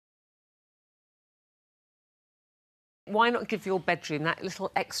Why not give your bedroom that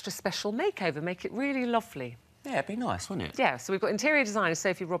little extra special makeover, make it really lovely? Yeah, it'd be nice, wouldn't it? Yeah, so we've got interior designer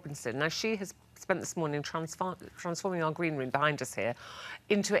Sophie Robinson. Now, she has spent this morning transforming our green room behind us here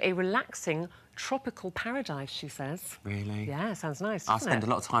into a relaxing tropical paradise, she says. Really? Yeah, sounds nice, I doesn't spend it? a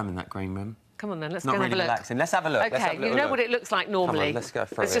lot of time in that green room. Come on, then, let's Not go and really have a look. relaxing. Let's have a look. OK, Let's have a you know look. what it looks like normally. Come on, let's go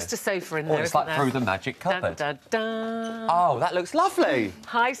through There's it. just a sofa in Oh, there, it's like isn't through there? the magic cupboard. Dun, dun, dun. Oh, that looks lovely.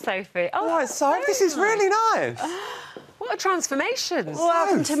 Hi, Sophie. Oh, it's so... This is really nice. What a transformation.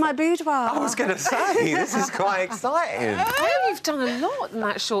 Welcome to my boudoir. I was going to say, this is quite exciting. Oh, you've done a lot in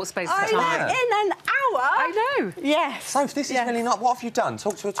that short space of time. In an hour? I know. Yes. So, this is really not... What have you done?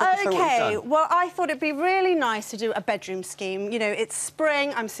 Talk to us through what you've OK, done. well, I thought it'd be really nice to do a bedroom scheme. You know, it's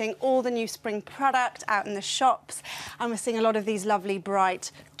spring. I'm seeing all the new spring product out in the shops. And we're seeing a lot of these lovely,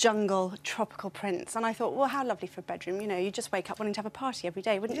 bright, jungle, tropical prints. And I thought, well, how lovely for a bedroom. You know, you just wake up wanting to have a party every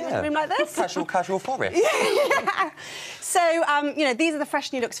day, wouldn't you, in a room like this? Casual forest. Yeah. So, you know, these are the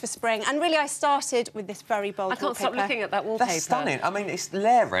fresh new looks for spring. And really, I started with this very bold I can't stop looking at that wallpaper. That's stunning. I mean, it's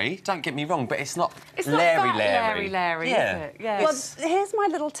Larry, don't get me wrong, but it's not It's Larry, not that Larry, yeah. is it? Yeah. Well, here's my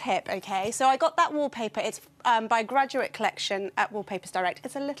little tip, OK? So I got that wallpaper. It's by Graduate Collection at Wallpapers Direct.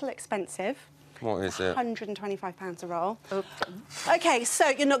 It's a little expensive. What is it? £125 a roll. Oh. OK, so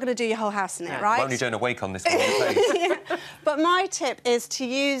you're not going to do your whole house in it, right? I'm only doing a week on this one, please. Yeah. But my tip is to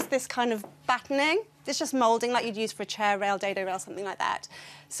use this kind of battening. It's just moulding like you'd use for a chair rail, dado rail, something like that.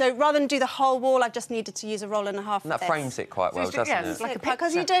 So rather than do the whole wall, I've just needed to use a roll and a half And of that this. frames it quite well, doesn't yeah, it? it's like a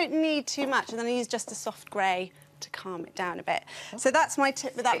Because you picture. don't need too much, and then I use just a soft grey to calm it down a bit. So that's my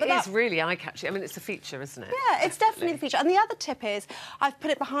tip with that. It is really eye-catching. I mean, it's a feature, isn't it? Yeah, it's definitely the feature. And the other tip is I've put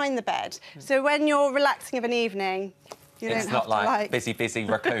it behind the bed. So when you're relaxing of an evening, you It's don't not have like to, busy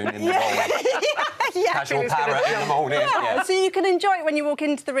raccoon in the morning. yeah. Casual parrot in the morning. Yeah. So you can enjoy it when you walk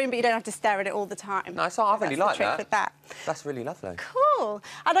into the room, but you don't have to stare at it all the time. No, so I really like That's the trick with that. That's really lovely. Cool.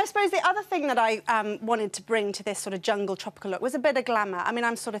 And I suppose the other thing that I wanted to bring to this sort of jungle tropical look was a bit of glamour. I mean,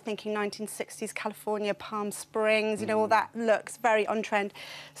 I'm sort of thinking 1960s California, Palm Springs, you know, all that looks very on trend.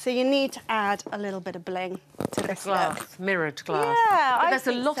 So you need to add a little bit of bling to this look. Mirrored glass. Yeah, but I there's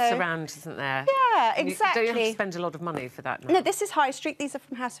a think lot so. around, isn't there? Yeah, And exactly. Don't you have to spend a lot of money for that now? No, this is High Street. These are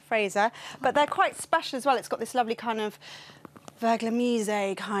from House of Fraser, but they're quite special as well. It's got this lovely kind of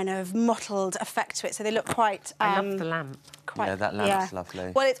verglamise kind of mottled effect to it, so they look quite... I love the lamp. Yeah, that lamp's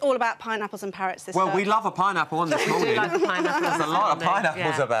lovely. Well, it's all about pineapples and parrots, this Well, look. we love a pineapple on this morning. We do like the pineapple. There's a lot of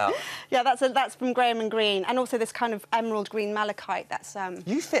pineapples about. Yeah, that's from Graham and Green, and also this kind of emerald green malachite. That's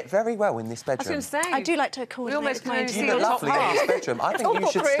You fit very well in this I bedroom. was going to say. I do like to coordinate. We almost with my can only You see look your top lovely in half. this bedroom. I think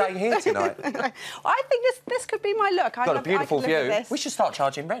you should stay here tonight. I think this could be my look. Got a beautiful view. We Should... should start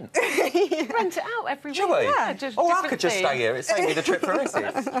charging rent. Rent it out every week. Should we? Yeah, just Oh, I different could just theme. stay here. It's saving me the trip for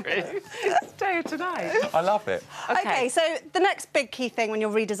Essex. Stay here tonight. I love it. OK, so the next big key thing when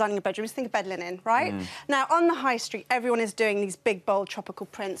you're redesigning a bedroom is think of bed linen, right? Now, on the high street, everyone is doing these big, bold tropical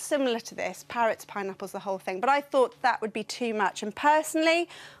prints, similar to this, parrots, pineapples, the whole thing. But I thought that would be too much. And personally,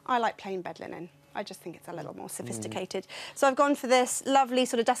 I like plain bed linen. I just think it's a little more sophisticated. So I've gone for this lovely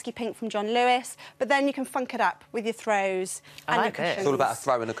sort of dusky pink from John Lewis, but then you can funk it up with your throws and like your it. cushions. It's all about a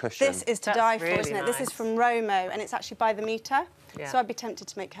throw and a cushion. This is to That's die for, really isn't it? This is nice. from Romo, and it's actually by the metre. Yeah. So I'd be tempted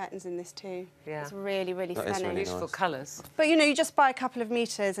to make curtains in this too. Yeah. It's really, really That is stunning. really Beautiful nice. colours. But you know, you just buy a couple of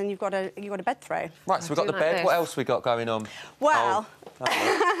metres and you've got a bed throw. Right, so we've got do the like bed. this. What else we got going on? Well,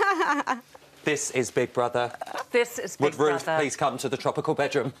 This is Big Brother. This is Would Big Ruth Brother. please come to the tropical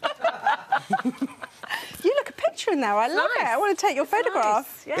bedroom? you look a picture in there. I love it. nice. I want to take your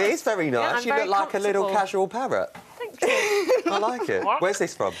photograph. Nice, It is very nice. I'm You very look like a little comfortable. casual parrot. Thank you. I like it. What? Where's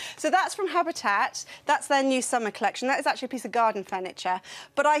this from? So that's from Habitat. That's their new summer collection. That is actually a piece of garden furniture.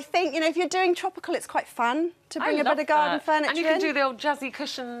 But I think, you know, if you're doing tropical, it's quite fun to bring a bit of garden furniture And you can in. do the old jazzy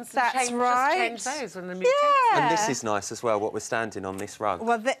cushions and That's change, right. just change those when the mood Yeah. And this is nice as well, what we're standing on, this rug.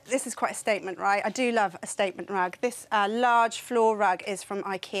 Well, this is quite a statement, right? I do love a statement rug. This large floor rug is from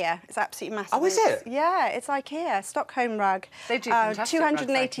IKEA. It's absolutely massive. Oh, is it? Yeah, it's IKEA. Stockholm rug. They do fantastic rugs,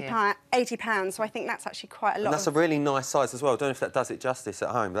 £280, so I think that's actually quite a lot. And that's a really nice size as well. I don't know if that does it justice at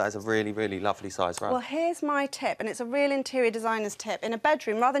home, but that is a really, really lovely size rug. Well, here's my tip, and it's a real interior designer's tip. In a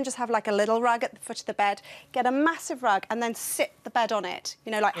bedroom, rather than just have like a little rug at the foot of the bed, get a massive rug and then sit the bed on it.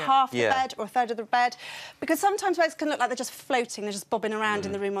 You know, like half the bed or a third of the bed. Because sometimes beds can look like they're just floating, they're just bobbing around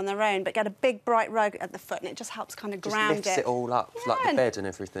in the room on their own, but get a big, bright rug at the foot and it just helps kind of ground lifts it all up, like the and bed and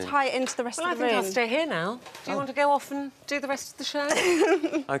everything. tie it into the rest Well, I of the think room. I'll stay here now. Do you want to go off and do the rest of the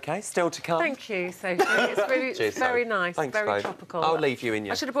show? OK, still to come. Thank you, Sophie. It's really Cheers, very Sophie. nice, Thanks, very babe. tropical. I'll leave you in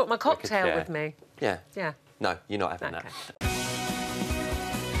your... I should have brought my cocktail chair. with me. Yeah. Yeah. No, you're not having Okay. that.